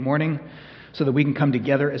Morning so that we can come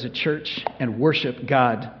together as a church and worship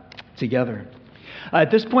God together.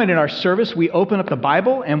 At this point in our service, we open up the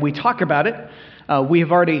Bible and we talk about it. We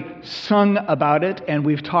have already sung about it and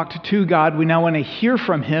we've talked to God. We now want to hear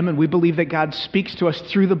from Him, and we believe that God speaks to us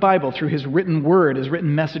through the Bible, through His written word, His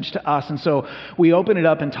written message to us. And so we open it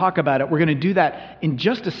up and talk about it. We're going to do that in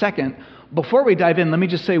just a second. Before we dive in, let me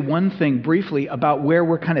just say one thing briefly about where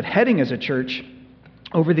we're kind of heading as a church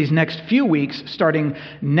over these next few weeks, starting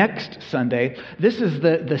next Sunday. This is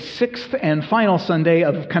the sixth and final Sunday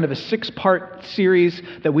of kind of a six-part series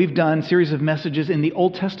that we've done, series of messages in the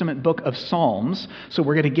Old Testament book of Psalms. So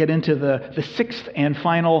we're going to get into the sixth and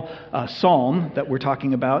final psalm that we're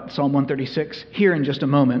talking about, Psalm 136, here in just a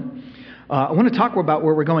moment. I want to talk about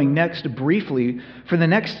where we're going next briefly. For the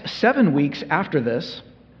next 7 weeks after this,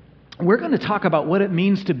 we're going to talk about what it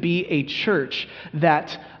means to be a church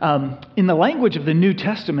that, in the language of the New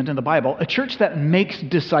Testament in the Bible, a church that makes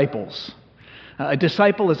disciples. A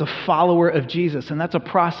disciple is a follower of Jesus, and that's a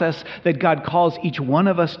process that God calls each one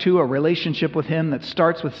of us to, a relationship with Him that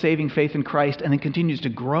starts with saving faith in Christ and then continues to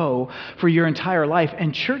grow for your entire life.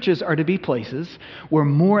 And churches are to be places where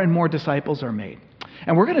more and more disciples are made.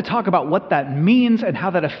 And we're going to talk about what that means and how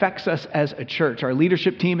that affects us as a church. Our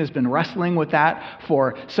leadership team has been wrestling with that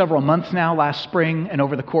for several months now, last spring and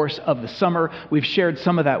over the course of the summer. We've shared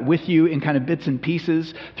some of that with you in kind of bits and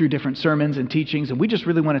pieces through different sermons and teachings. And we just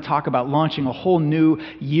really want to talk about launching a whole new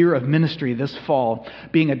year of ministry this fall,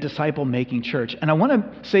 being a disciple-making church. And I want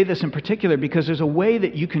to say this in particular because there's a way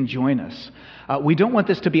that you can join us. We don't want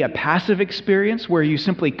this to be a passive experience where you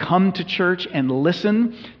simply come to church and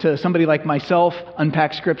listen to somebody like myself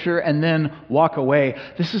unpack Scripture and then walk away.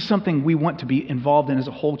 This is something we want to be involved in as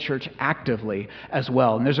a whole church actively as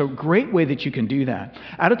well. And there's a great way that you can do that.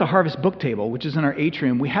 Out at the Harvest Book Table, which is in our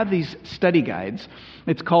atrium, we have these study guides.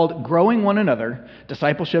 It's called Growing One Another,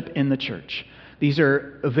 Discipleship in the Church. These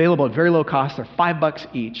are available at very low cost. They're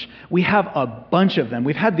 $5 each. We have a bunch of them.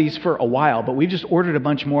 We've had these for a while, but we've just ordered a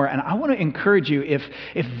bunch more. And I want to encourage you, if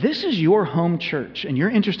this is your home church and you're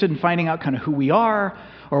interested in finding out kind of who we are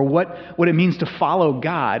or what it means to follow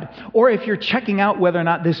God, or if you're checking out whether or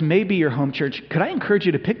not this may be your home church, could I encourage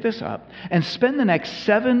you to pick this up and spend the next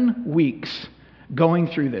 7 weeks going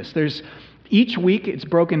through this? Each week, it's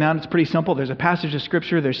broken down. It's pretty simple. There's a passage of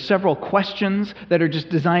Scripture. There's several questions that are just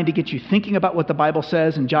designed to get you thinking about what the Bible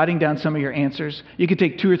says and jotting down some of your answers. You could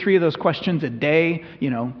take 2 or 3 of those questions a day,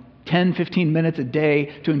 10, 15 minutes a day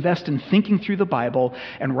to invest in thinking through the Bible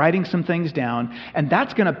and writing some things down. And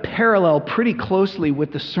that's going to parallel pretty closely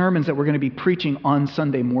with the sermons that we're going to be preaching on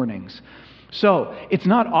Sunday mornings. So it's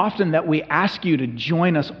not often that we ask you to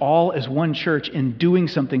join us all as one church in doing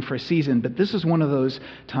something for a season, but this is one of those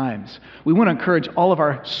times. We want to encourage all of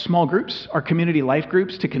our small groups, our community life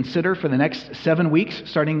groups, to consider for the next 7 weeks,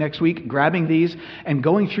 starting next week, grabbing these and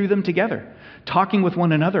going through them together, talking with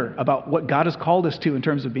one another about what God has called us to in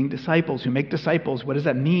terms of being disciples, who make disciples. What does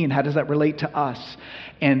that mean? How does that relate to us?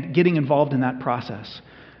 And getting involved in that process.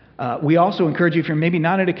 We also encourage you, if you're maybe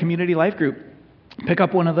not in a community life group, pick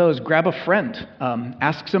up one of those, grab a friend,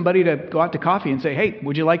 ask somebody to go out to coffee and say, hey,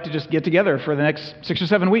 would you like to just get together for the next 6 or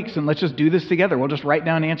 7 weeks and let's just do this together. We'll just write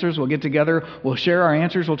down answers, we'll get together, we'll share our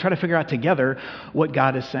answers, we'll try to figure out together what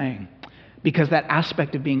God is saying. Because that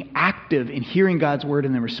aspect of being active in hearing God's word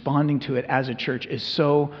and then responding to it as a church is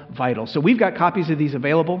so vital. So we've got copies of these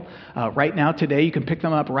available right now today. You can pick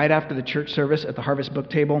them up right after the church service at the Harvest Book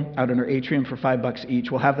Table out in our atrium for $5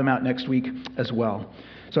 each. We'll have them out next week as well.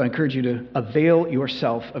 So I encourage you to avail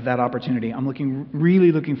yourself of that opportunity. I'm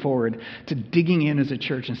really looking forward to digging in as a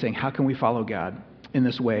church and saying, how can we follow God in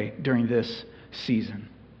this way during this season?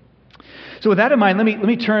 So with that in mind, let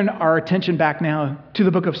me turn our attention back now to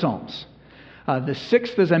the book of Psalms. The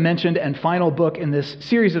sixth, as I mentioned, and final book in this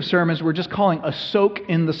series of sermons we're just calling A Soak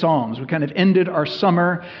in the Psalms. We kind of ended our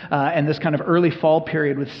summer and this kind of early fall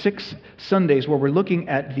period with 6 Sundays where we're looking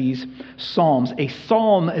at these psalms. A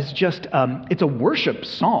psalm is just, it's a worship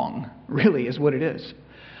song, really, is what it is.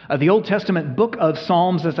 The Old Testament book of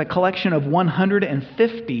Psalms is a collection of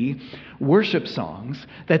 150 worship songs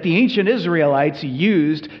that the ancient Israelites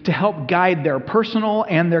used to help guide their personal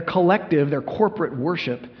and their collective, their corporate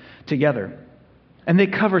worship together. And they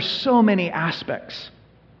cover so many aspects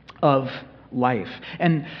of life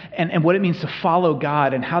and what it means to follow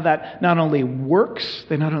God and how that not only works,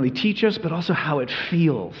 they not only teach us, but also how it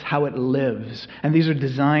feels, how it lives. And these are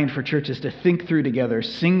designed for churches to think through together,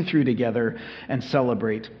 sing through together, and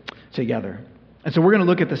celebrate together. And so we're going to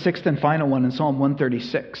look at the sixth and final one in Psalm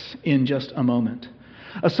 136 in just a moment.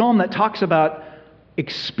 A psalm that talks about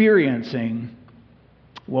experiencing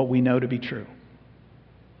what we know to be true.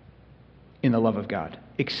 in the love of God,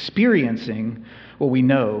 experiencing what we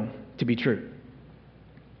know to be true.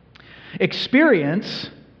 Experience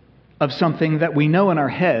of something that we know in our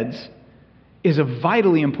heads is a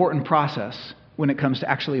vitally important process when it comes to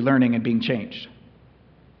actually learning and being changed.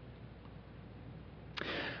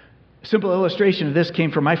 A simple illustration of this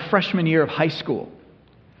came from my freshman year of high school.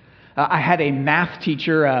 I had a math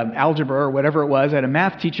teacher, algebra or whatever it was, I had a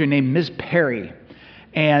math teacher named Ms. Perry.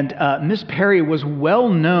 And Ms. Perry was well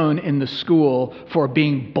known in the school for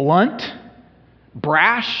being blunt,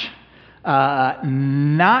 brash,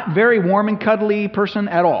 not very warm and cuddly person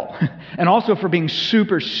at all, and also for being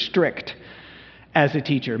super strict as a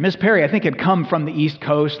teacher. Miss Perry, I think, had come from the East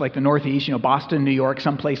Coast, like the Northeast, Boston, New York,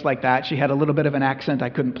 someplace like that. She had a little bit of an accent I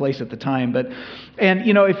couldn't place at the time. And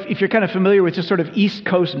if you're kind of familiar with just sort of East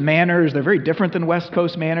Coast manners, they're very different than West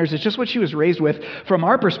Coast manners. It's just what she was raised with. From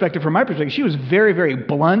my perspective, she was very, very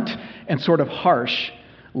blunt and sort of harsh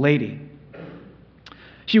lady.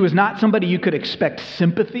 She was not somebody you could expect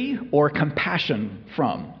sympathy or compassion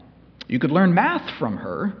from. You could learn math from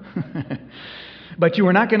her, but you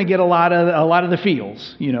were not going to get a lot of the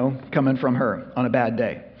feels, coming from her on a bad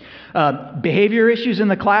day. Behavior issues in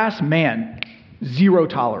the class, man, zero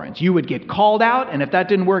tolerance. You would get called out, and if that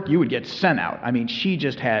didn't work, you would get sent out. I mean, she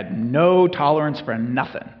just had no tolerance for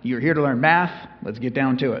nothing. You're here to learn math, let's get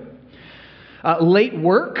down to it. Late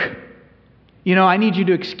work. I need you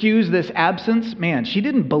to excuse this absence. Man, she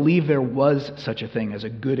didn't believe there was such a thing as a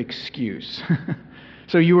good excuse.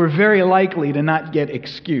 So you were very likely to not get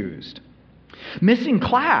excused. Missing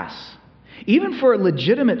class, even for a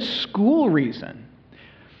legitimate school reason.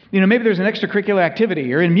 Maybe there's an extracurricular activity.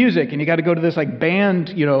 You're in music and you got to go to this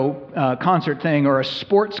band, concert thing or a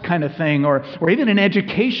sports kind of thing or even an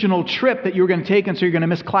educational trip that you were going to take, and so you're going to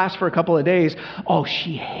miss class for a couple of days. Oh,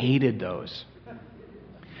 she hated those.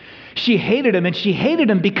 She hated them, and she hated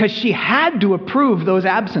them because she had to approve those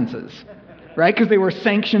absences, right? Because they were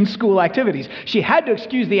sanctioned school activities. She had to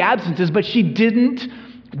excuse the absences, but she didn't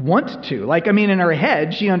want to. In her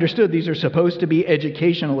head, she understood these are supposed to be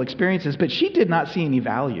educational experiences, but she did not see any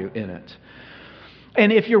value in it.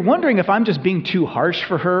 And if you're wondering if I'm just being too harsh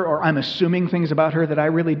for her or I'm assuming things about her that I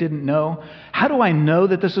really didn't know, how do I know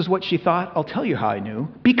that this is what she thought? I'll tell you how I knew.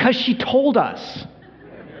 Because she told us.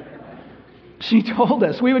 She told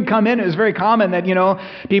us. We would come in. It was very common that,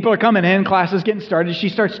 people are coming in, classes getting started. She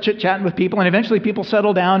starts chit-chatting with people, and eventually people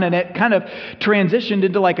settle down, and it kind of transitioned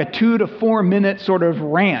into a 2 to 4 minute sort of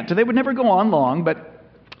rant. They would never go on long, but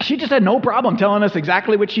she just had no problem telling us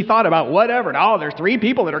exactly what she thought about whatever. Oh, there's 3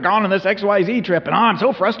 people that are gone on this XYZ trip, and I'm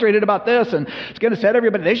so frustrated about this, and it's going to set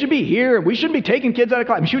everybody, they should be here, and we shouldn't be taking kids out of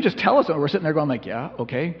class. She would just tell us, and we're sitting there going yeah,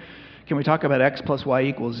 okay. Can we talk about X plus Y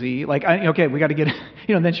equals Z? Okay, we got to get,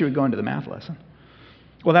 then she would go into the math lesson.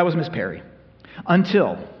 Well, that was Miss Perry.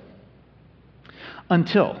 Until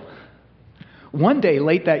one day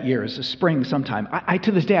late that year, it's a spring sometime, I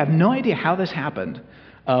to this day, I have no idea how this happened,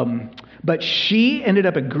 but she ended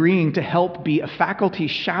up agreeing to help be a faculty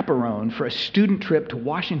chaperone for a student trip to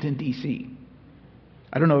Washington, D.C.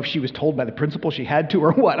 I don't know if she was told by the principal she had to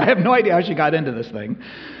or what. I have no idea how she got into this thing,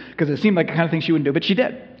 because it seemed like the kind of thing she wouldn't do, but she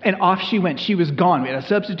did. And off she went. She was gone. We had a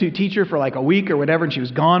substitute teacher for a week or whatever, and she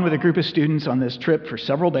was gone with a group of students on this trip for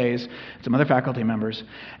several days, some other faculty members.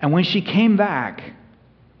 And when she came back,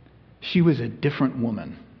 she was a different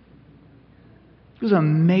woman. It was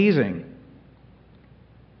amazing.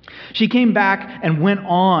 She came back and went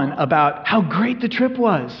on about how great the trip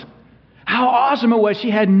was, how awesome it was. She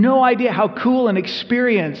had no idea how cool an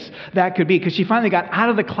experience that could be, because she finally got out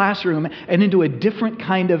of the classroom and into a different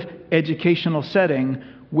kind of educational setting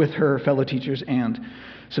with her fellow teachers and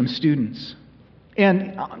some students.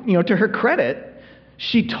 And, to her credit,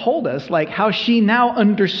 she told us how she now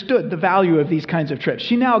understood the value of these kinds of trips.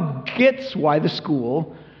 She now gets why the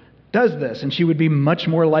school does this, and she would be much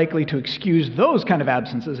more likely to excuse those kind of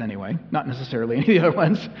absences anyway, not necessarily any of the other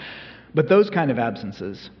ones, but those kind of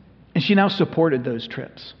absences. And she now supported those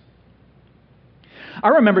trips. I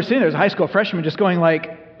remember sitting there as a high school freshman just going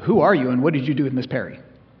who are you and what did you do with Miss Perry?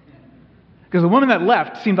 Because the woman that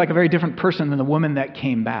left seemed like a very different person than the woman that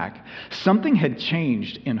came back. Something had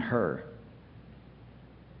changed in her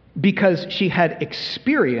because she had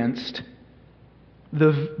experienced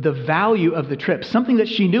the value of the trip. Something that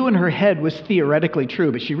she knew in her head was theoretically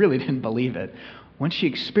true, but she really didn't believe it. When she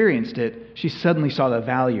experienced it, she suddenly saw the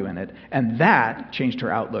value in it, and that changed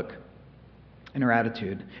her outlook and her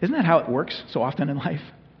attitude. Isn't that how it works so often in life?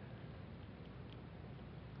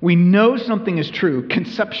 We know something is true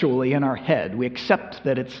conceptually in our head. We accept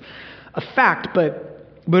that it's a fact, but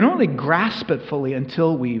we don't really grasp it fully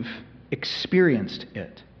until we've experienced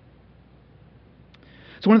it.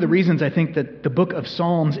 It's one of the reasons I think that the book of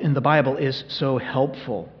Psalms in the Bible is so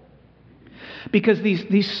helpful. Because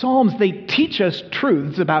these Psalms, they teach us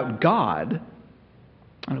truths about God,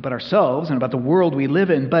 and about ourselves, and about the world we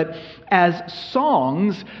live in. But as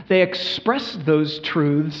songs, they express those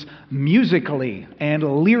truths musically and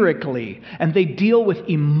lyrically, and they deal with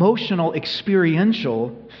emotional,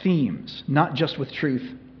 experiential themes, not just with truth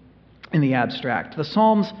in the abstract. The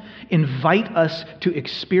Psalms invite us to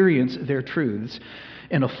experience their truths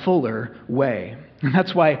in a fuller way. And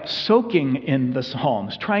that's why soaking in the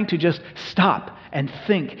Psalms, trying to just stop and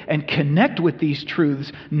think and connect with these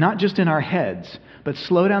truths, not just in our heads, but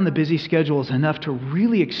slow down the busy schedules enough to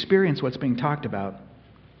really experience what's being talked about,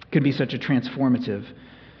 can be such a transformative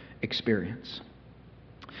experience.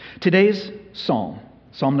 Today's psalm,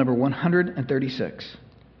 Psalm number 136,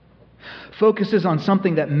 focuses on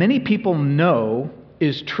something that many people know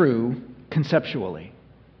is true conceptually,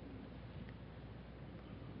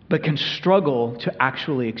 but can struggle to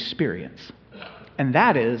actually experience. And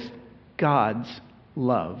that is God's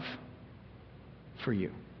love for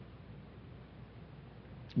you.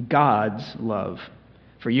 God's love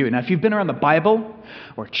for you. Now, if you've been around the Bible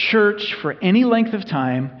or church for any length of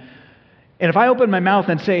time, and if I open my mouth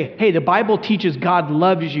and say, hey, the Bible teaches God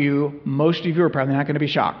loves you, most of you are probably not going to be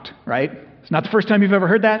shocked, right? It's not the first time you've ever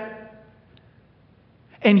heard that.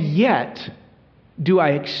 And yet, do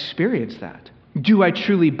I experience that? Do I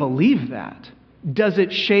truly believe that? Does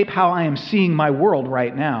it shape how I am seeing my world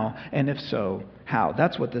right now? And if so, how?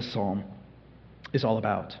 That's what this psalm is all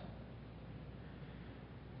about.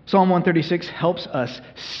 Psalm 136 helps us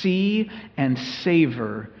see and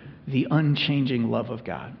savor the unchanging love of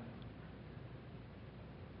God.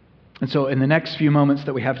 And so in the next few moments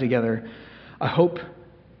that we have together, I hope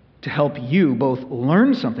to help you both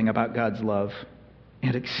learn something about God's love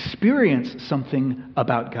and experience something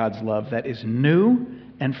about God's love that is new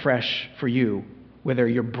and fresh for you. Whether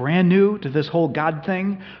you're brand new to this whole God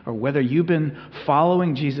thing or whether you've been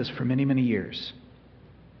following Jesus for many, many years.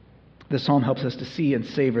 This psalm helps us to see and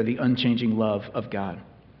savor the unchanging love of God.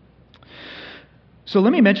 So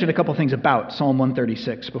let me mention a couple things about Psalm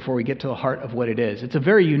 136 before we get to the heart of what it is. It's a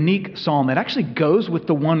very unique psalm. It actually goes with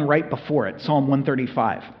the one right before it, Psalm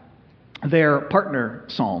 135. They're partner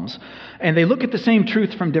psalms, and they look at the same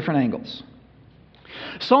truth from different angles.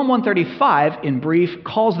 Psalm 135, in brief,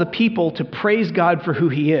 calls the people to praise God for who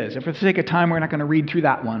He is. And for the sake of time, we're not going to read through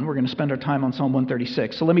that one. We're going to spend our time on Psalm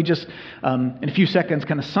 136. So let me just, in a few seconds,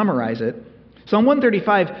 kind of summarize it. Psalm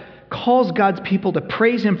 135 calls God's people to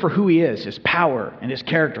praise Him for who He is, His power and His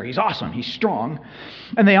character. He's awesome. He's strong.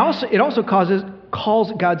 And it also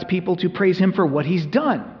calls God's people to praise Him for what He's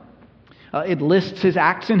done. It lists His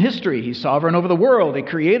acts in history. He's sovereign over the world. He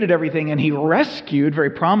created everything, and He rescued,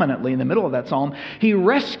 very prominently in the middle of that psalm, He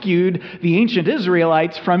rescued the ancient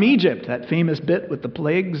Israelites from Egypt, that famous bit with the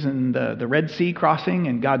plagues and the Red Sea crossing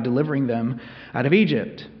and God delivering them out of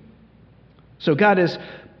Egypt. So God is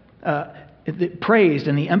praised,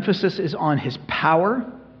 and the emphasis is on His power,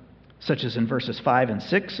 such as in verses 5 and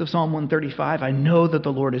 6 of Psalm 135. I know that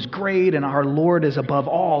the Lord is great, and our Lord is above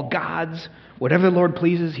all gods. Whatever the Lord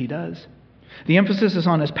pleases, He does. The emphasis is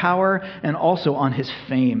on His power and also on His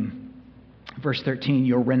fame. Verse 13,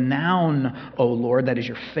 your renown, O Lord, that is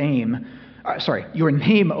your fame. Your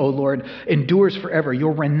name, O Lord, endures forever.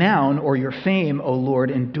 Your renown or your fame, O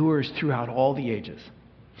Lord, endures throughout all the ages.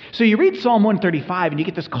 So you read Psalm 135 and you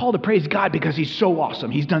get this call to praise God because He's so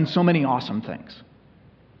awesome. He's done so many awesome things.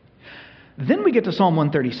 Then we get to Psalm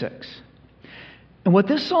 136. And what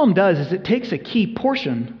this psalm does is it takes a key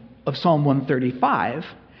portion of Psalm 135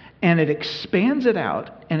 and it expands it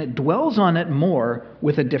out and it dwells on it more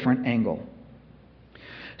with a different angle.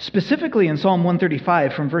 Specifically in Psalm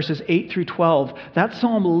 135 from verses 8 through 12, that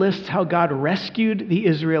psalm lists how God rescued the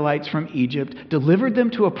Israelites from Egypt, delivered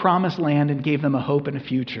them to a promised land, and gave them a hope and a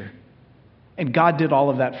future. And God did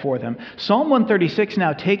all of that for them. Psalm 136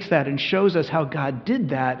 now takes that and shows us how God did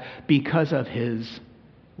that because of His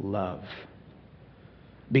love.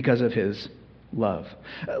 Because of His love.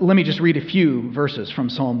 Let me just read a few verses from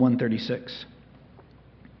Psalm 136.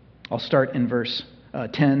 I'll start in verse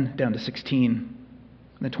 10 down to 16,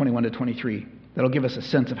 and then 21 to 23. That'll give us a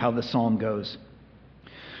sense of how this psalm goes.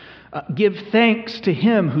 Give thanks to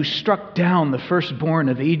Him who struck down the firstborn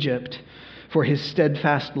of Egypt, for His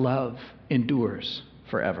steadfast love endures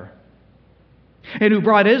forever. And who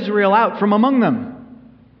brought Israel out from among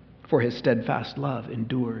them, for His steadfast love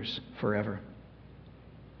endures forever.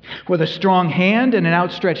 With a strong hand and an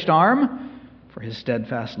outstretched arm, for His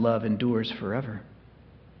steadfast love endures forever.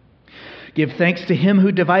 Give thanks to Him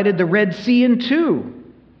who divided the Red Sea in two,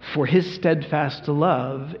 for His steadfast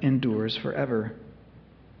love endures forever.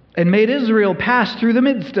 and made Israel pass through the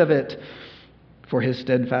midst of it, for his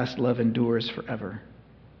steadfast love endures forever.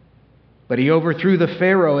 But he overthrew the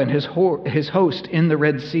Pharaoh and his host in the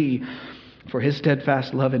Red Sea, for his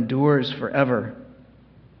steadfast love endures forever.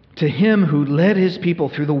 To him who led his people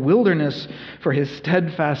through the wilderness, for his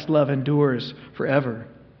steadfast love endures forever.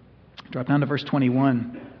 Drop down to verse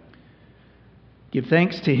 21. Give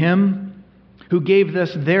thanks to him who gave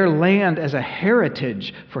us their land as a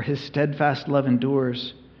heritage, for his steadfast love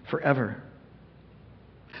endures forever.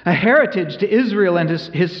 A heritage to Israel and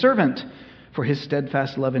his servant, for his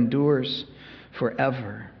steadfast love endures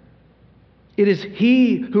forever. It is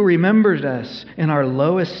he who remembered us in our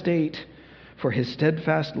low estate, for his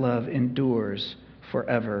steadfast love endures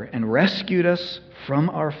forever, and rescued us from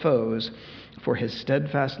our foes, for his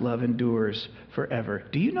steadfast love endures forever.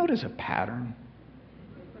 Do you notice a pattern?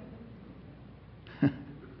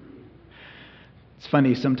 It's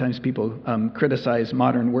funny, sometimes people criticize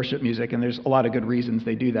modern worship music, and there's a lot of good reasons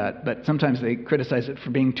they do that, but sometimes they criticize it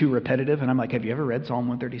for being too repetitive, and I'm like, have you ever read Psalm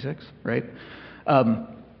 136, right?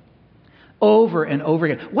 Over and over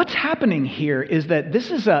again. What's happening here is that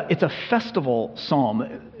it's a festival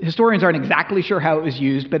psalm. Historians aren't exactly sure how it was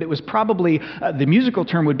used, but it was probably, the musical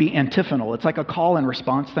term would be antiphonal. It's like a call and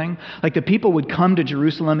response thing. Like the people would come to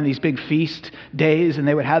Jerusalem in these big feast days, and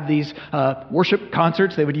they would have these worship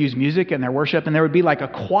concerts. They would use music in their worship, and there would be like a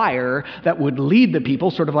choir that would lead the people,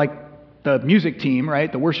 sort of like the music team,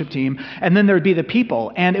 right? The worship team. And then there would be the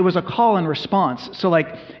people. And it was a call and response. So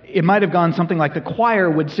like, it might have gone something like the choir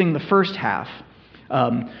would sing the first half,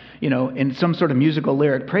 in some sort of musical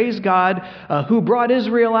lyric. Praise God who brought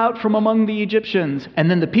Israel out from among the Egyptians.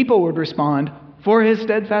 And then the people would respond, for his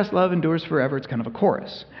steadfast love endures forever. It's kind of a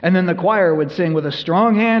chorus. And then the choir would sing with a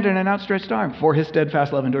strong hand and an outstretched arm, for his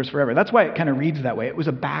steadfast love endures forever. That's why it kind of reads that way. It was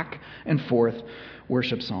a back and forth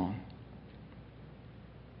worship song.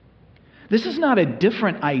 This is not a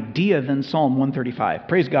different idea than Psalm 135.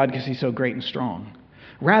 Praise God because he's so great and strong.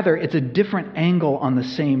 Rather, it's a different angle on the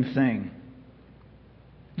same thing.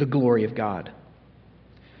 The glory of God.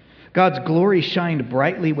 God's glory shines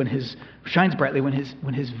brightly when his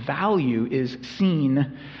value is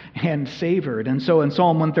seen and savored. And so in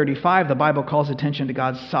Psalm 135, the Bible calls attention to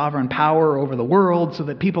God's sovereign power over the world so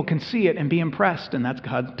that people can see it and be impressed, and that's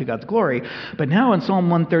to God's glory. But now in Psalm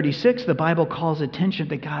 136, the Bible calls attention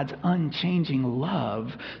to God's unchanging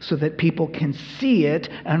love so that people can see it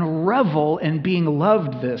and revel in being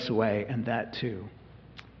loved this way, and that too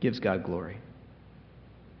gives God glory.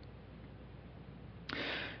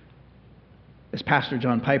 As Pastor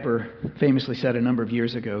John Piper famously said a number of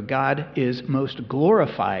years ago, God is most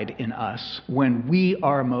glorified in us when we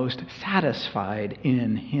are most satisfied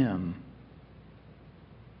in him.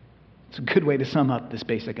 It's a good way to sum up this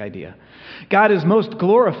basic idea. God is most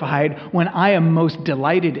glorified when I am most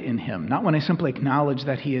delighted in him, not when I simply acknowledge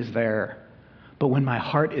that he is there, but when my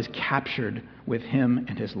heart is captured with him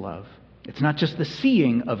and his love. It's not just the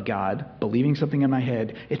seeing of God, believing something in my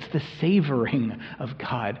head. It's the savoring of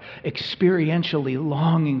God, experientially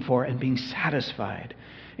longing for and being satisfied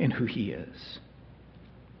in who he is.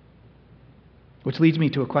 Which leads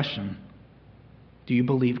me to a question. Do you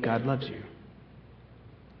believe God loves you?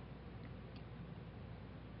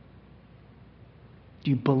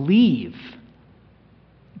 Do you believe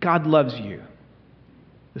God loves you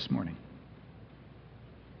this morning?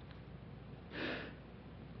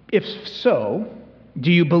 If so,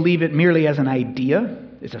 do you believe it merely as an idea?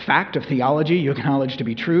 It's a fact of theology you acknowledge to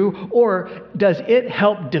be true? Or does it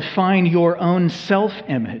help define your own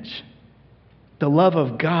self-image? The love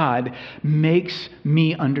of God makes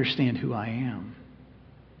me understand who I am.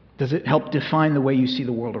 Does it help define the way you see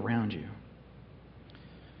the world around you?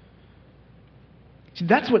 See,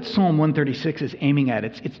 that's what Psalm 136 is aiming at.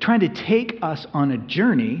 It's trying to take us on a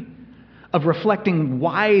journey of reflecting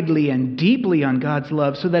widely and deeply on God's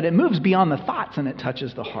love so that it moves beyond the thoughts and it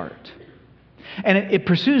touches the heart. And it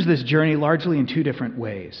pursues this journey largely in two different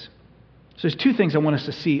ways. So there's two things I want us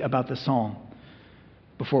to see about the psalm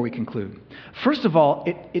before we conclude. First of all,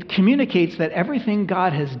 it communicates that everything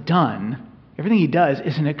God has done, everything he does,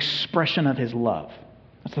 is an expression of his love.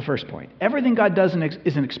 That's the first point. Everything God does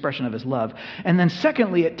is an expression of his love. And then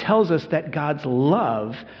secondly, it tells us that God's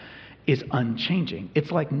love is unchanging. It's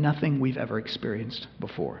like nothing we've ever experienced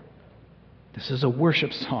before. This is a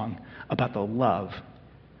worship song about the love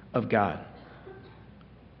of God.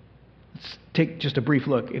 Let's take just a brief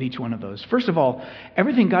look at each one of those. First of all,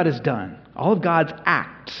 everything God has done, all of God's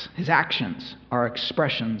acts, his actions, are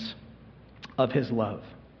expressions of his love.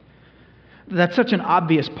 That's such an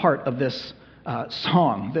obvious part of this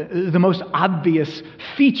song. The most obvious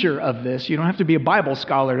feature of this, you don't have to be a Bible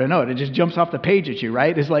scholar to know it. It just jumps off the page at you,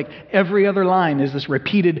 right? It's like every other line is this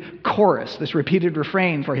repeated chorus, this repeated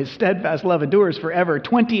refrain for his steadfast love endures forever.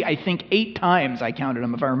 8 times I counted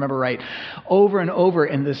them, if I remember right. Over and over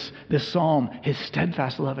in this psalm, his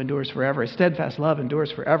steadfast love endures forever. His steadfast love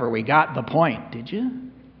endures forever. We got the point. Did you?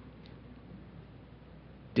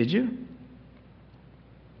 Did you?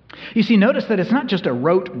 You see, notice that it's not just a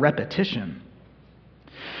rote repetition.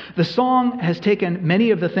 The song has taken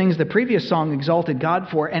many of the things the previous song exalted God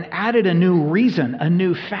for and added a new reason, a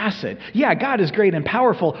new facet. Yeah, God is great and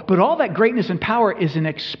powerful, but all that greatness and power is an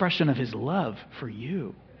expression of his love for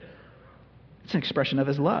you. It's an expression of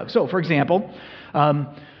his love. So, for example,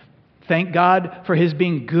 thank God for his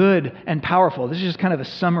being good and powerful. This is just kind of a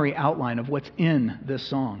summary outline of what's in this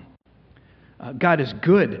song. God is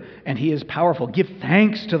good and he is powerful. Give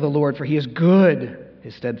thanks to the Lord, for he is good.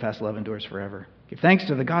 His steadfast love endures forever. Give thanks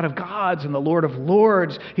to the God of gods and the Lord of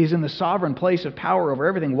lords. He's in the sovereign place of power over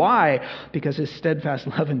everything. Why? Because his steadfast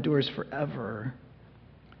love endures forever.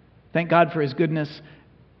 Thank God for his goodness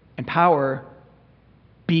and power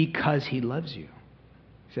because he loves you.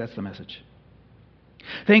 See, that's the message.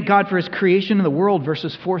 Thank God for his creation in the world.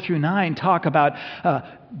 Verses 4-9 talk about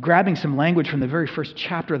grabbing some language from the very first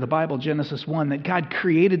chapter of the Bible, Genesis 1, that God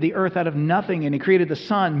created the earth out of nothing, and he created the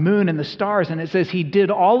sun, moon, and the stars. And it says he did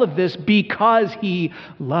all of this because he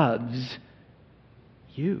loves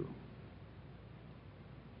you.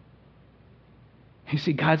 You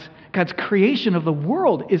see, God's creation of the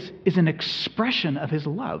world is an expression of his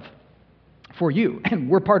love for you. And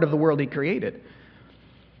we're part of the world he created.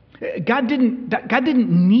 God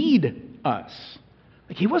didn't need us.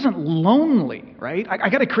 Like, he wasn't lonely, right? I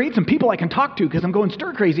got to create some people I can talk to because I'm going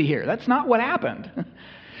stir crazy here. That's not what happened.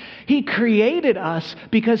 He created us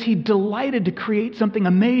because he delighted to create something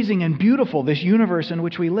amazing and beautiful, this universe in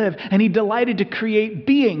which we live. And he delighted to create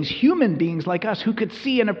beings, human beings like us, who could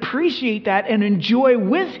see and appreciate that and enjoy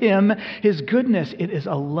with him his goodness. It is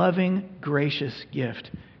a loving, gracious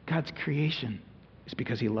gift. God's creation is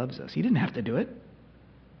because he loves us. He didn't have to do it.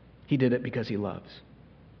 He did it because he loves.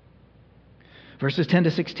 Verses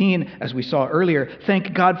 10-16, as we saw earlier,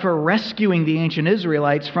 thank God for rescuing the ancient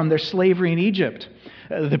Israelites from their slavery in Egypt.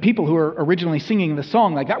 The people who were originally singing the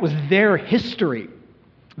song, like that was their history,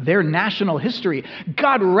 their national history.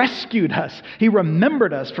 God rescued us. He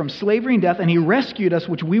remembered us from slavery and death, and he rescued us,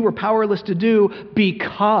 which we were powerless to do,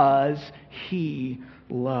 because he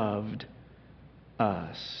loved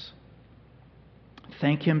us.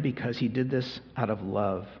 Thank him because he did this out of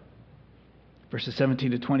love. Verses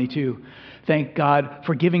 17-22, thank God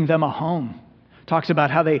for giving them a home. Talks about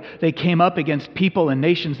how they came up against people and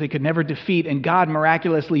nations they could never defeat, and God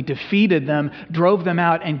miraculously defeated them, drove them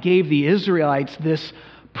out, and gave the Israelites this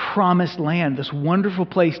promised land, this wonderful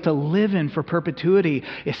place to live in for perpetuity,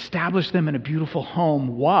 established them in a beautiful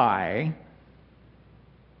home. Why?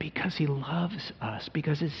 Because he loves us,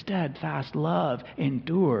 because his steadfast love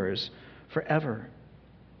endures forever.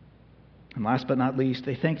 And last but not least,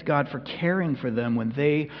 they thanked God for caring for them when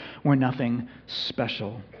they were nothing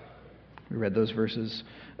special. We read those verses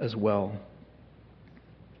as well.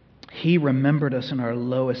 He remembered us in our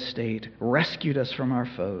low estate, rescued us from our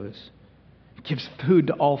foes, gives food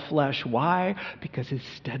to all flesh. Why? Because his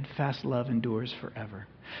steadfast love endures forever.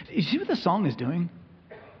 You see what the song is doing?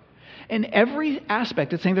 In every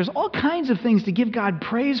aspect, it's saying there's all kinds of things to give God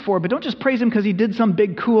praise for, but don't just praise him because he did some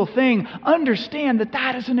big cool thing. Understand that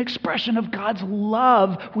that is an expression of God's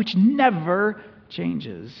love, which never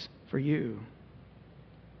changes for you.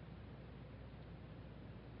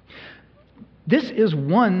 This is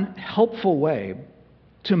one helpful way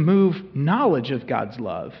to move knowledge of God's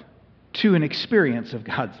love to an experience of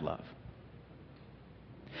God's love.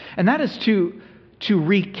 And that is to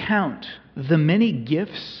recount the many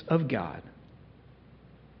gifts of God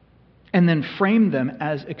and then frame them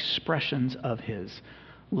as expressions of his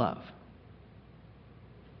love.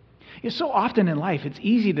 So often in life, it's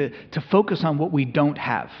easy to focus on what we don't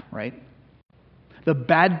have, right? The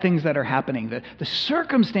bad things that are happening, the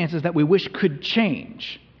circumstances that we wish could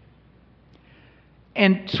change,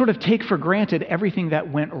 and sort of take for granted everything that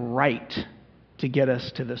went right to get us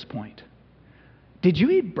to this point. Did you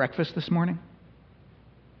eat breakfast this morning?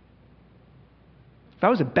 If I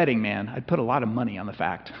was a betting man, I'd put a lot of money on the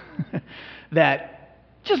fact that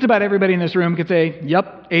just about everybody in this room could say,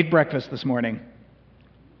 yep, ate breakfast this morning.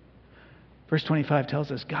 Verse 25 tells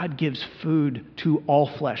us God gives food to all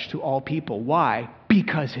flesh, to all people. Why?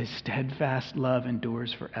 Because his steadfast love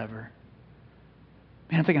endures forever.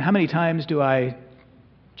 Man, I'm thinking, how many times do I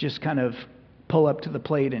just kind of pull up to the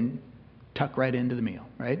plate and tuck right into the meal,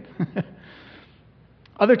 right?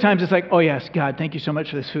 Other times it's like, oh yes, God, thank you so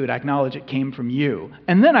much for this food. I acknowledge it came from you.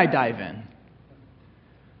 And then I dive in.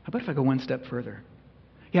 How about if I go one step further?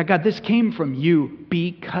 Yeah, God, this came from you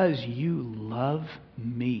because you love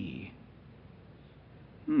me.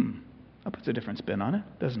 That puts a different spin on it,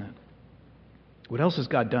 doesn't it? What else has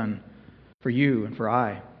God done for you and for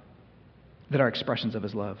I that are expressions of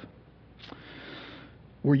his love?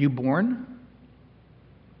 Were you born?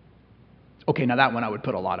 Okay, now that one I would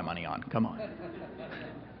put a lot of money on. Come on.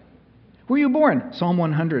 Were you born? Psalm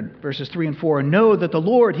 100, verses 3 and 4. Know that the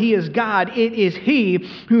Lord, he is God. It is he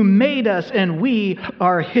who made us, and we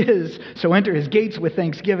are his. So enter his gates with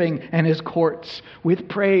thanksgiving and his courts with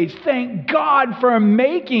praise. Thank God for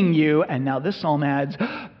making you. And now this psalm adds,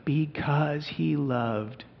 because he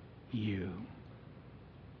loved you.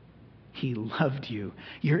 He loved you.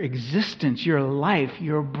 Your existence, your life,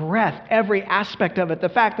 your breath, every aspect of it. The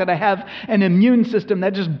fact that I have an immune system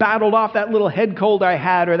that just battled off that little head cold I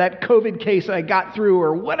had or that COVID case I got through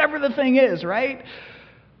or whatever the thing is, right?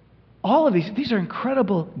 All of these are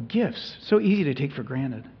incredible gifts, so easy to take for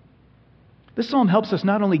granted. This psalm helps us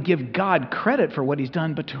not only give God credit for what he's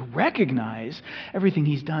done, but to recognize everything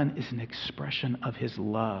he's done is an expression of his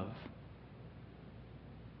love.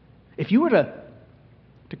 If you were to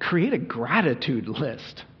create a gratitude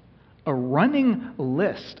list, a running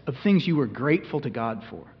list of things you were grateful to God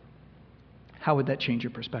for, how would that change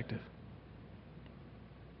your perspective?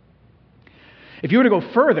 If you were to go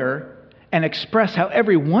further and express how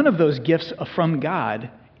every one of those gifts from God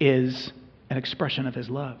is an expression of his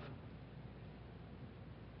love,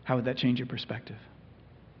 how would that change your perspective?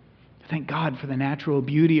 Thank God for the natural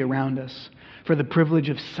beauty around us, for the privilege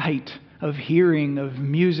of sight, of hearing, of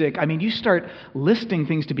music. I mean, you start listing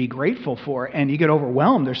things to be grateful for, and you get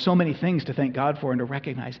overwhelmed. There's so many things to thank God for, and to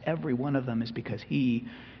recognize every one of them is because he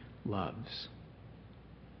loves.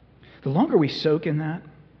 The longer we soak in that,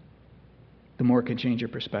 the more it can change your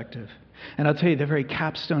perspective. And I'll tell you, the very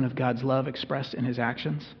capstone of God's love expressed in his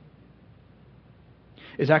actions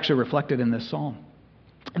is actually reflected in this psalm.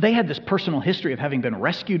 They had this personal history of having been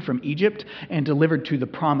rescued from Egypt and delivered to the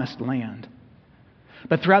promised land.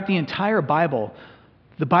 But throughout the entire Bible,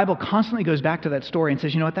 the Bible constantly goes back to that story and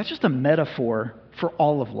says, you know what, that's just a metaphor for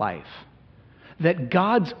all of life. That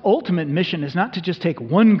God's ultimate mission is not to just take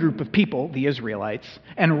one group of people, the Israelites,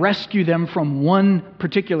 and rescue them from one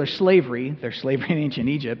particular slavery, their slavery in ancient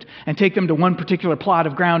Egypt, and take them to one particular plot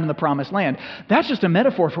of ground in the promised land. That's just a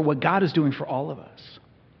metaphor for what God is doing for all of us.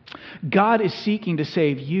 God is seeking to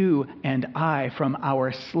save you and I from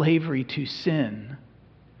our slavery to sin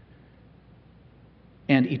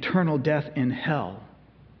and eternal death in hell.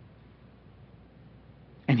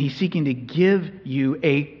 And he's seeking to give you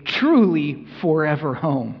a truly forever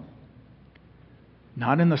home.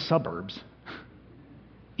 Not in the suburbs,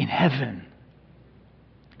 in heaven.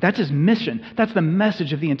 That's his mission. That's the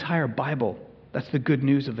message of the entire Bible. That's the good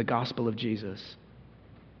news of the gospel of Jesus.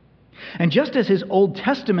 And just as his Old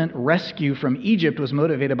Testament rescue from Egypt was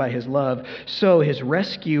motivated by his love, so his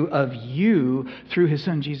rescue of you through his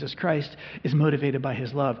son Jesus Christ is motivated by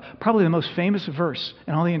his love. Probably the most famous verse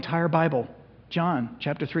in all the entire Bible, John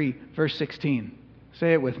chapter 3, verse 16.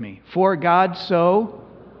 Say it with me. For God so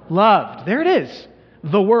loved, there it is,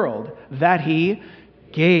 the world, that he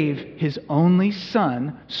gave his only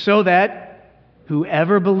son so that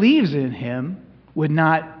whoever believes in him would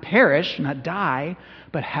not perish, not die,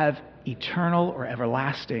 but have eternal or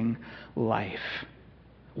everlasting life.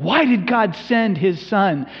 Why did God send his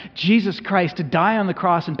son, Jesus Christ, to die on the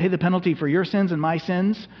cross and pay the penalty for your sins and my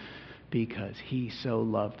sins? Because he so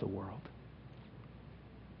loved the world.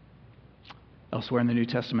 Elsewhere in the New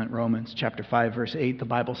Testament, Romans chapter 5, verse 8, the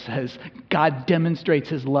Bible says, God demonstrates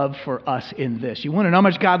his love for us in this. You want to know how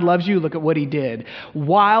much God loves you? Look at what he did.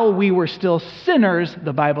 While we were still sinners,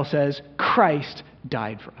 the Bible says, Christ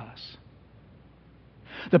died for us.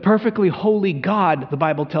 The perfectly holy God, the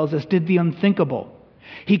Bible tells us, did the unthinkable.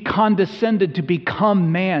 He condescended to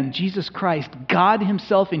become man, Jesus Christ, God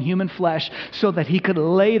himself in human flesh, so that he could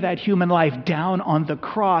lay that human life down on the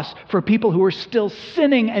cross for people who were still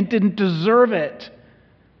sinning and didn't deserve it.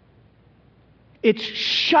 It's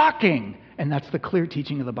shocking, and that's the clear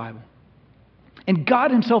teaching of the Bible. And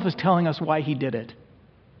God himself is telling us why he did it.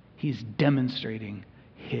 He's demonstrating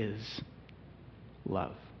his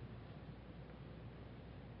love.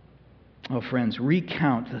 Oh, friends,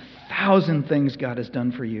 recount the 1,000 things God has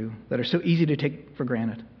done for you that are so easy to take for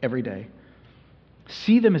granted every day.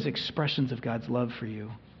 See them as expressions of God's love for you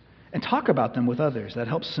and talk about them with others. That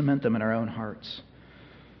helps cement them in our own hearts.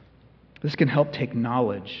 This can help take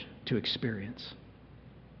knowledge to experience.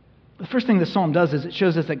 The first thing the psalm does is it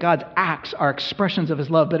shows us that God's acts are expressions of his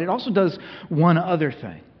love, but it also does one other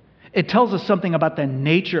thing. It tells us something about the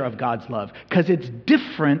nature of God's love, because it's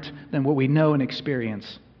different than what we know and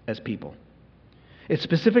experience as people. It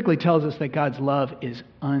specifically tells us that God's love is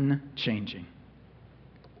unchanging.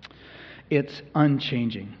 It's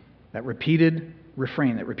unchanging. That repeated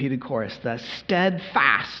refrain, that repeated chorus, the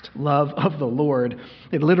steadfast love of the Lord,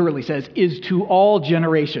 it literally says, is to all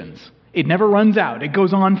generations. It never runs out. It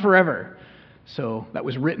goes on forever. So that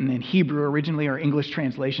was written in Hebrew originally. Our English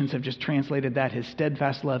translations have just translated that. His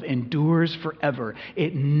steadfast love endures forever.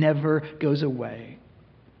 It never goes away.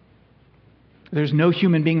 There's no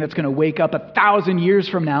human being that's going to wake up 1,000 years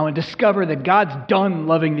from now and discover that God's done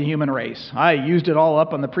loving the human race. I used it all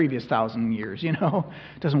up on the previous 1,000 years. It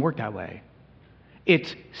doesn't work that way.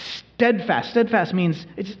 It's steadfast. Steadfast means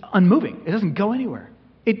it's unmoving. It doesn't go anywhere.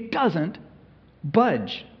 It doesn't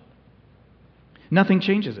budge. Nothing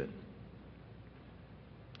changes it.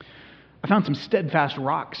 I found some steadfast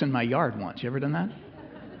rocks in my yard once. You ever done that?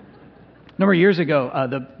 A number of years ago,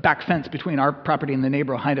 the back fence between our property and the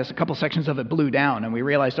neighbor behind us, a couple sections of it blew down, and we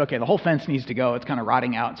realized, okay, the whole fence needs to go. It's kind of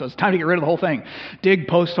rotting out, so it's time to get rid of the whole thing. Dig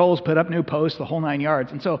post holes, put up new posts, the whole 9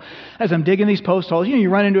 yards. And so as I'm digging these post holes, you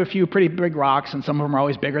run into a few pretty big rocks, and some of them are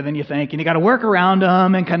always bigger than you think, and you got to work around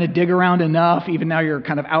them and kind of dig around enough. Even now you're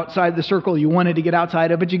kind of outside the circle you wanted to get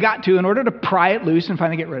outside of, but you got to in order to pry it loose and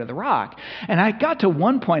finally get rid of the rock. And I got to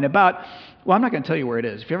one point about... Well, I'm not going to tell you where it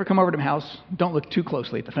is. If you ever come over to my house, don't look too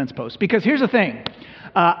closely at the fence post. Because here's the thing.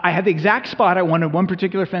 I had the exact spot I wanted, one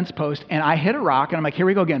particular fence post, and I hit a rock, and I'm like, here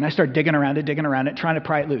we go again. And I start digging around it, trying to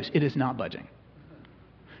pry it loose. It is not budging.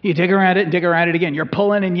 You dig around it and dig around it again. You're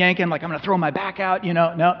pulling and yanking, like I'm going to throw my back out.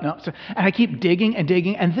 No. So, and I keep digging and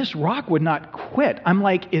digging, and this rock would not quit. I'm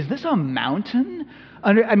like, is this a mountain?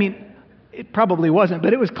 It probably wasn't,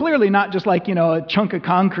 but it was clearly not just like, a chunk of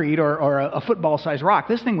concrete or a football-sized rock.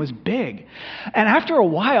 This thing was big. And after a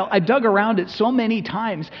while, I dug around it so many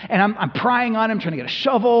times, and I'm prying on it, I'm trying to get a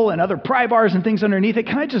shovel and other pry bars and things underneath it.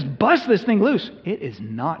 Can I just bust this thing loose? It is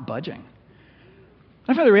not budging.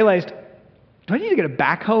 I finally realized, do I need to get a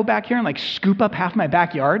backhoe back here and scoop up half my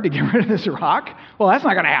backyard to get rid of this rock? Well, that's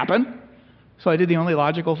not going to happen. So I did the only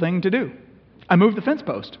logical thing to do. I moved the fence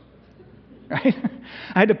post. Right?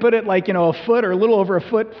 I had to put it a foot or a little over a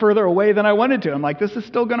foot further away than I wanted to. I'm like, this is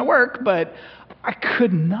still going to work, but I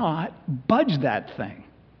could not budge that thing.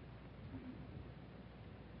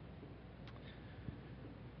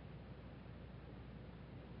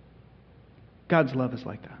 God's love is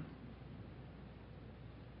like that.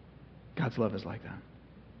 God's love is like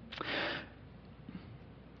that.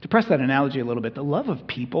 To press that analogy a little bit, the love of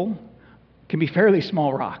people can be fairly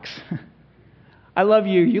small rocks. I love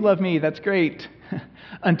you, you love me, that's great,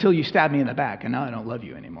 until you stab me in the back, and now I don't love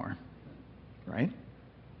you anymore, right?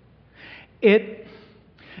 It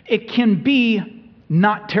can be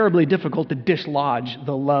not terribly difficult to dislodge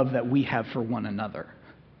the love that we have for one another.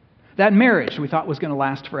 That marriage we thought was going to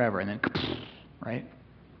last forever, and then, right?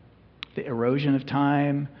 The erosion of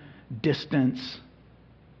time, distance,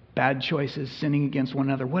 bad choices, sinning against one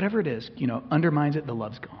another, whatever it is, undermines it, the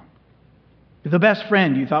love's gone. The best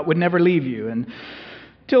friend you thought would never leave you, and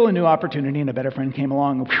till a new opportunity and a better friend came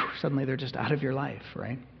along, suddenly they're just out of your life,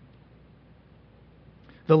 right?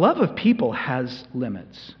 The love of people has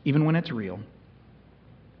limits, even when it's real.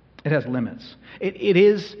 It has limits.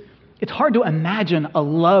 It's hard to imagine a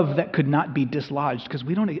love that could not be dislodged because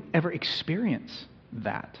we don't ever experience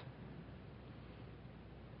that.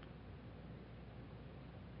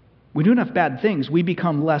 We do enough bad things, we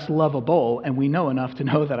become less lovable, and we know enough to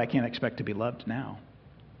know that I can't expect to be loved now.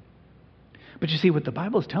 But you see, what the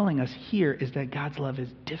Bible is telling us here is that God's love is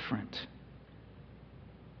different.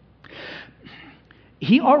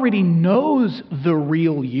 He already knows the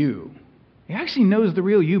real you. He actually knows the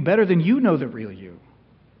real you better than you know the real you.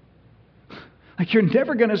 You're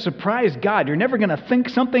never going to surprise God. You're never going to think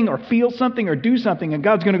something or feel something or do something, and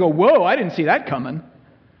God's going to go, whoa, I didn't see that coming.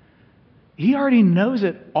 He already knows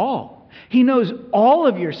it all. He knows all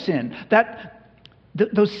of your sin.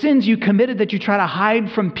 Those sins you committed that you try to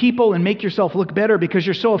hide from people and make yourself look better because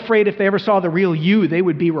you're so afraid if they ever saw the real you, they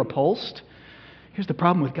would be repulsed. Here's the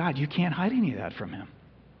problem with God. You can't hide any of that from him.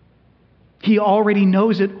 He already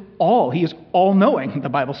knows it all. He is all-knowing, the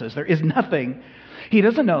Bible says. There is nothing he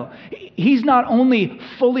doesn't know. He's not only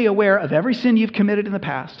fully aware of every sin you've committed in the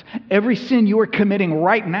past, every sin you are committing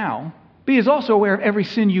right now, but he is also aware of every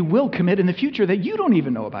sin you will commit in the future that you don't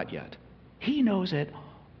even know about yet. He knows it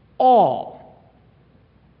all.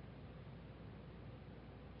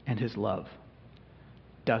 And his love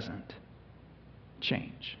doesn't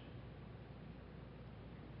change.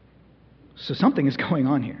 So something is going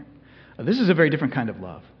on here. Now, this is a very different kind of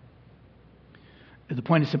love. The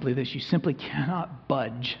point is simply this: you simply cannot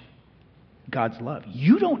budge God's love.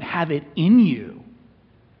 You don't have it in you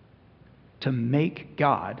to make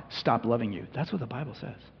God stop loving you. That's what the Bible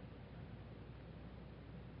says.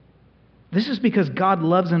 This is because God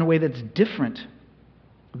loves in a way that's different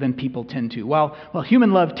than people tend to. While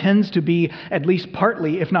human love tends to be at least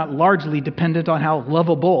partly, if not largely, dependent on how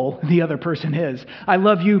lovable the other person is. I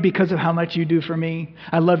love you because of how much you do for me.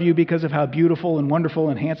 I love you because of how beautiful and wonderful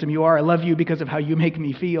and handsome you are. I love you because of how you make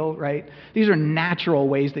me feel, right? These are natural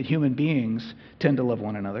ways that human beings tend to love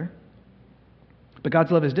one another. But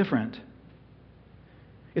God's love is different.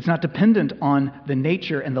 It's not dependent on the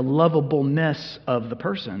nature and the lovableness of the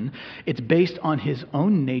person. It's based on his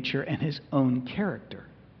own nature and his own character.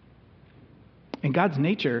 And God's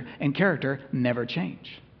nature and character never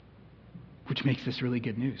change, which makes this really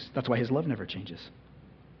good news. That's why his love never changes.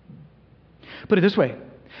 Put it this way: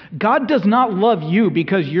 God does not love you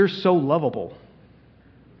because you're so lovable.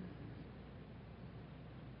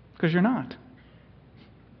 Because you're not.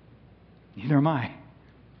 Neither am I.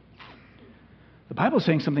 The Bible is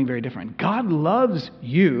saying something very different. God loves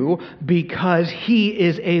you because he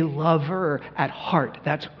is a lover at heart.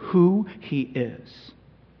 That's who he is.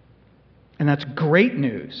 And that's great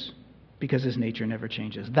news because his nature never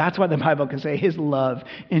changes. That's why the Bible can say his love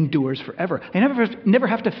endures forever. I never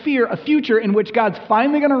have to fear a future in which God's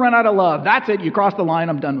finally going to run out of love. That's it. You cross the line.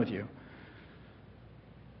 I'm done with you.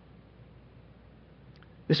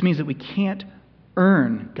 This means that we can't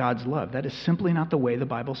earn God's love. That is simply not the way the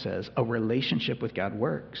Bible says a relationship with God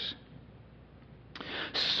works.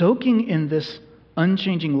 Soaking in this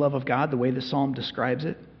unchanging love of God, the way the psalm describes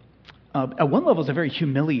it, at one level is a very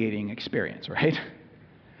humiliating experience, right?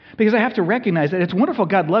 Because I have to recognize that it's wonderful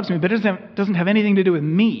God loves me, but it doesn't have anything to do with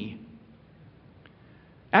me.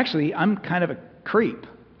 Actually, I'm kind of a creep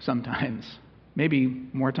sometimes, maybe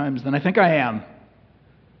more times than I think I am.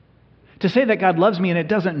 To say that God loves me and it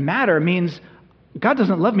doesn't matter means God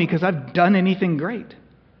doesn't love me because I've done anything great.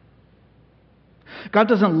 God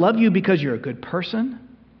doesn't love you because you're a good person.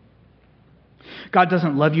 God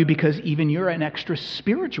doesn't love you because even you're an extra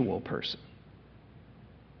spiritual person.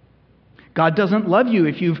 God doesn't love you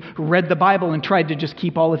if you've read the Bible and tried to just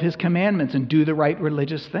keep all of his commandments and do the right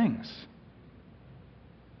religious things.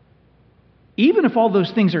 Even if all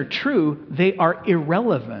those things are true, they are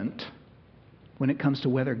irrelevant when it comes to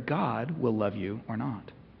whether God will love you or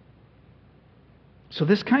not. So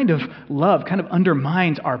this kind of love kind of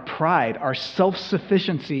undermines our pride, our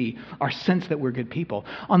self-sufficiency, our sense that we're good people.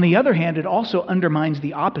 On the other hand, it also undermines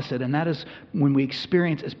the opposite, and that is when we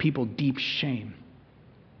experience as people deep shame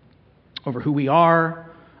over who we are,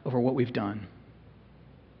 over what we've done.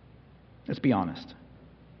 Let's be honest.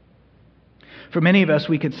 For many of us,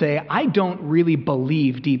 we could say, I don't really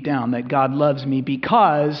believe deep down that God loves me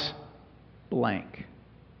because blank.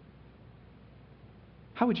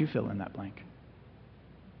 How would you fill in that blank?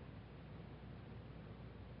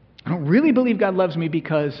 I don't really believe God loves me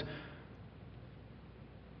because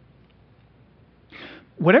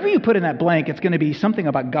whatever you put in that blank, it's going to be something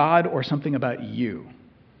about God or something about you.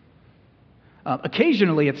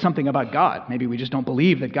 Occasionally, it's something about God. Maybe we just don't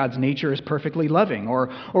believe that God's nature is perfectly loving,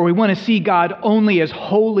 or we want to see God only as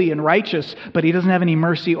holy and righteous, but he doesn't have any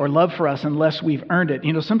mercy or love for us unless we've earned it.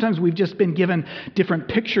 You know, sometimes we've just been given different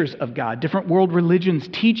pictures of God. Different world religions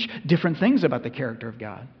teach different things about the character of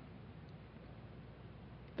God.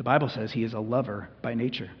 The Bible says he is a lover by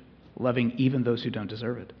nature, loving even those who don't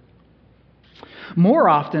deserve it. More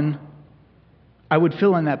often, I would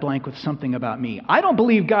fill in that blank with something about me. I don't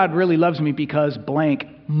believe God really loves me because blank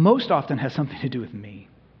most often has something to do with me.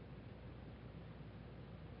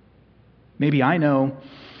 Maybe I know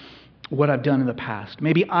what I've done in the past.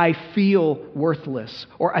 Maybe I feel worthless,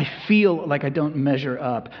 or I feel like I don't measure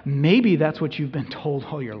up. Maybe that's what you've been told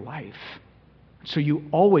all your life. So you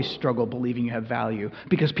always struggle believing you have value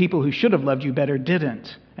because people who should have loved you better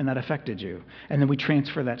didn't, and that affected you. And then we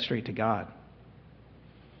transfer that straight to God.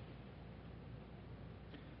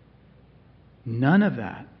 None of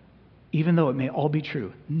that, even though it may all be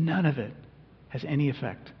true, none of it has any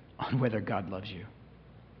effect on whether God loves you.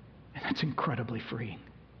 And that's incredibly freeing.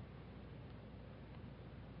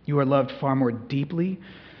 You are loved far more deeply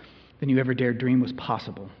than you ever dared dream was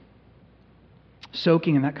possible.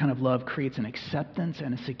 Soaking in that kind of love creates an acceptance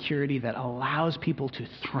and a security that allows people to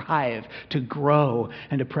thrive, to grow,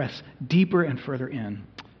 and to press deeper and further in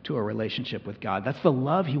to a relationship with God. That's the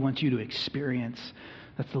love he wants you to experience.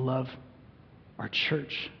 That's the love our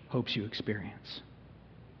church hopes you experience.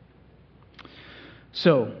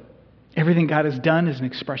 So, Everything God has done is an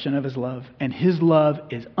expression of his love, and his love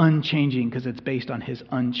is unchanging because it's based on his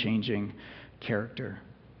unchanging character.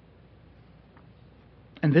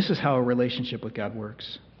 And this is how a relationship with God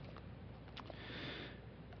works.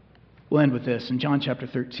 We'll end with this. In John chapter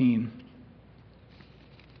 13,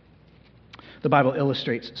 the Bible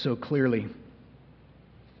illustrates so clearly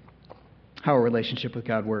how a relationship with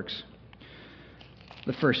God works.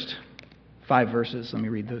 The first 5 verses, let me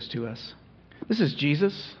read those to us. This is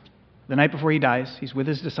Jesus, the night before he dies. He's with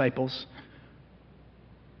his disciples.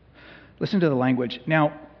 Listen to the language.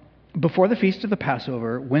 Now, before the feast of the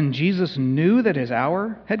Passover, when Jesus knew that his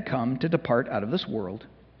hour had come to depart out of this world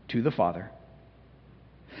to the Father,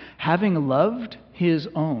 having loved his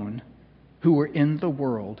own who were in the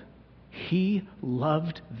world, he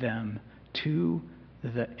loved them to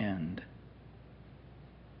the end.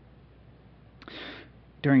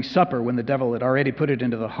 During supper, when the devil had already put it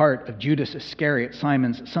into the heart of Judas Iscariot,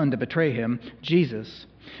 Simon's son, to betray him, Jesus,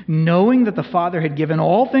 knowing that the Father had given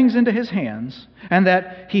all things into his hands, and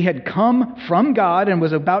that he had come from God and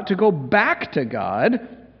was about to go back to God,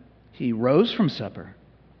 he rose from supper,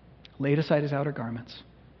 laid aside his outer garments,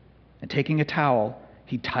 and taking a towel,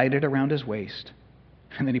 he tied it around his waist.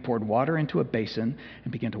 And then he poured water into a basin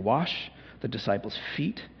and began to wash the disciples'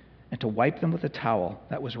 feet and to wipe them with a towel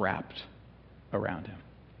that was wrapped around him.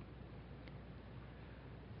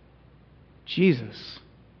 Jesus,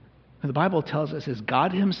 who the Bible tells us is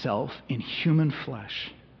God himself in human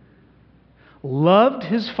flesh, loved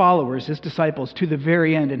his followers, his disciples, to the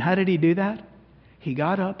very end. And how did he do that? He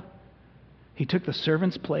got up, he took the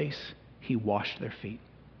servant's place, he washed their feet.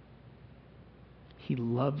 He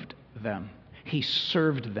loved them. He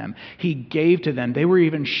served them. He gave to them. They were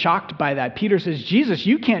even shocked by that. Peter says, Jesus,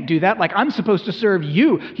 you can't do that. Like, I'm supposed to serve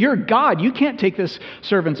you. You're God. You can't take this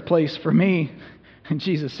servant's place for me. And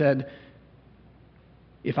Jesus said,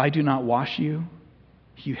 if I do not wash you,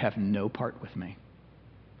 you have no part with me.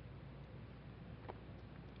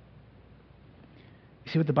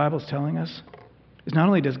 You see what the Bible's telling us? Is not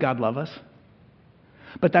only does God love us,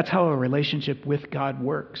 but that's how a relationship with God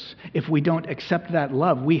works. If we don't accept that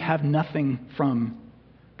love, we have nothing from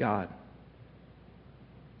God.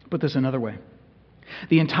 Put this another way.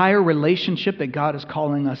 The entire relationship that God is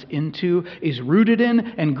calling us into is rooted in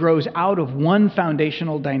and grows out of one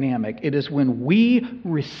foundational dynamic. It is when we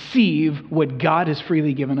receive what God has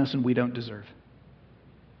freely given us and we don't deserve.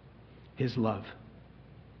 His love.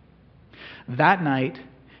 That night,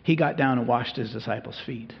 he got down and washed his disciples'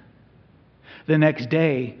 feet. The next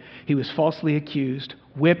day, he was falsely accused,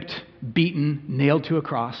 whipped, beaten, nailed to a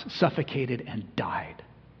cross, suffocated, and died.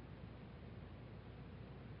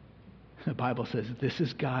 The Bible says this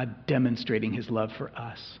is God demonstrating his love for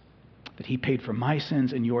us, that he paid for my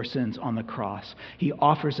sins and your sins on the cross. He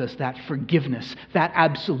offers us that forgiveness, that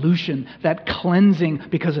absolution, that cleansing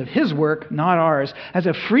because of his work, not ours, as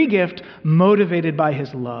a free gift motivated by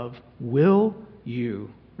his love. Will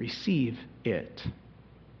you receive it?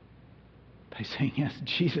 By saying, yes,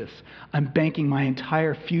 Jesus, I'm banking my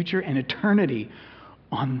entire future and eternity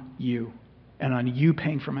on you and on you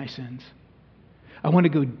paying for my sins. I want to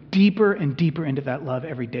go deeper and deeper into that love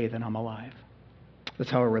every day that I'm alive.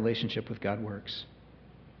 That's how a relationship with God works.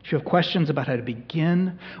 If you have questions about how to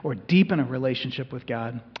begin or deepen a relationship with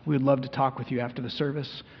God, we would love to talk with you after the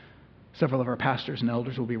service. Several of our pastors and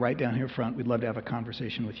elders will be right down here front. We'd love to have a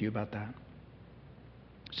conversation with you about that.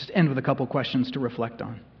 Just end with a couple questions to reflect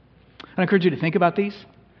on. I encourage you to think about these.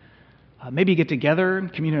 Maybe get together in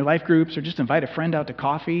community life groups or just invite a friend out to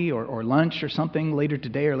coffee or lunch or something later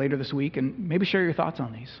today or later this week and maybe share your thoughts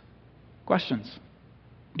on these questions.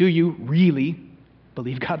 Do you really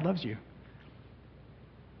believe God loves you?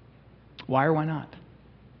 Why or why not?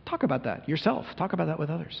 Talk about that yourself. Talk about that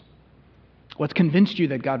with others. What's convinced you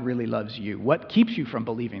that God really loves you? What keeps you from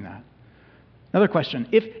believing that? Another question.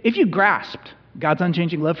 If you grasped God's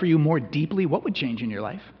unchanging love for you more deeply, what would change in your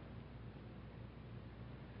life?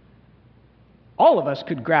 All of us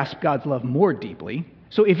could grasp God's love more deeply.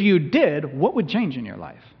 So if you did, what would change in your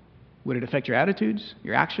life? Would it affect your attitudes,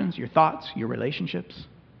 your actions, your thoughts, your relationships,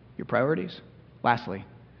 your priorities? Lastly,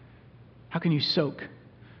 how can you soak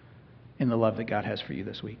in the love that God has for you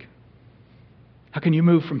this week? How can you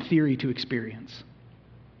move from theory to experience?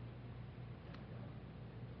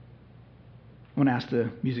 I want to ask the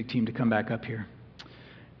music team to come back up here.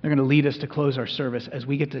 They're going to lead us to close our service as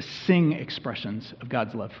we get to sing expressions of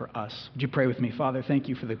God's love for us. Would you pray with me? Father, thank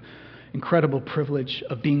you for the incredible privilege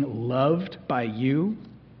of being loved by you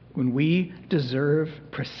when we deserve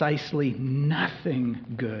precisely nothing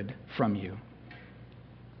good from you.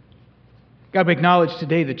 God, we acknowledge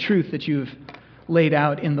today the truth that you've laid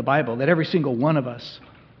out in the Bible, that every single one of us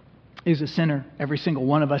is a sinner. Every single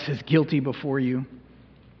one of us is guilty before you.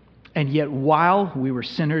 And yet, while we were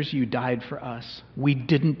sinners, you died for us. We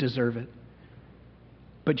didn't deserve it.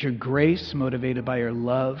 But your grace, motivated by your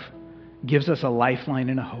love, gives us a lifeline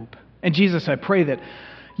and a hope. And Jesus, I pray that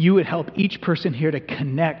you would help each person here to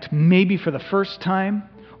connect, maybe for the first time,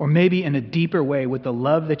 or maybe in a deeper way, with the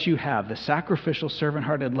love that you have, the sacrificial,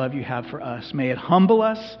 servant-hearted love you have for us. May it humble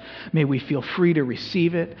us. May we feel free to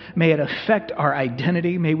receive it. May it affect our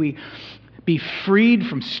identity. May we be freed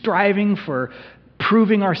from striving for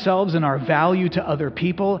proving ourselves and our value to other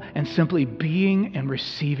people, and simply being and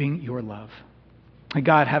receiving your love. And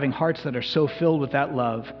God, having hearts that are so filled with that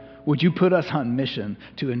love, would you put us on mission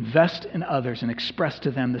to invest in others and express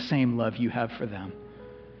to them the same love you have for them?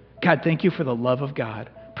 God, thank you for the love of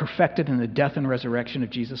God, perfected in the death and resurrection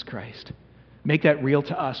of Jesus Christ. Make that real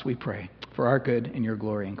to us, we pray, for our good and your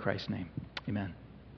glory in Christ's name. Amen.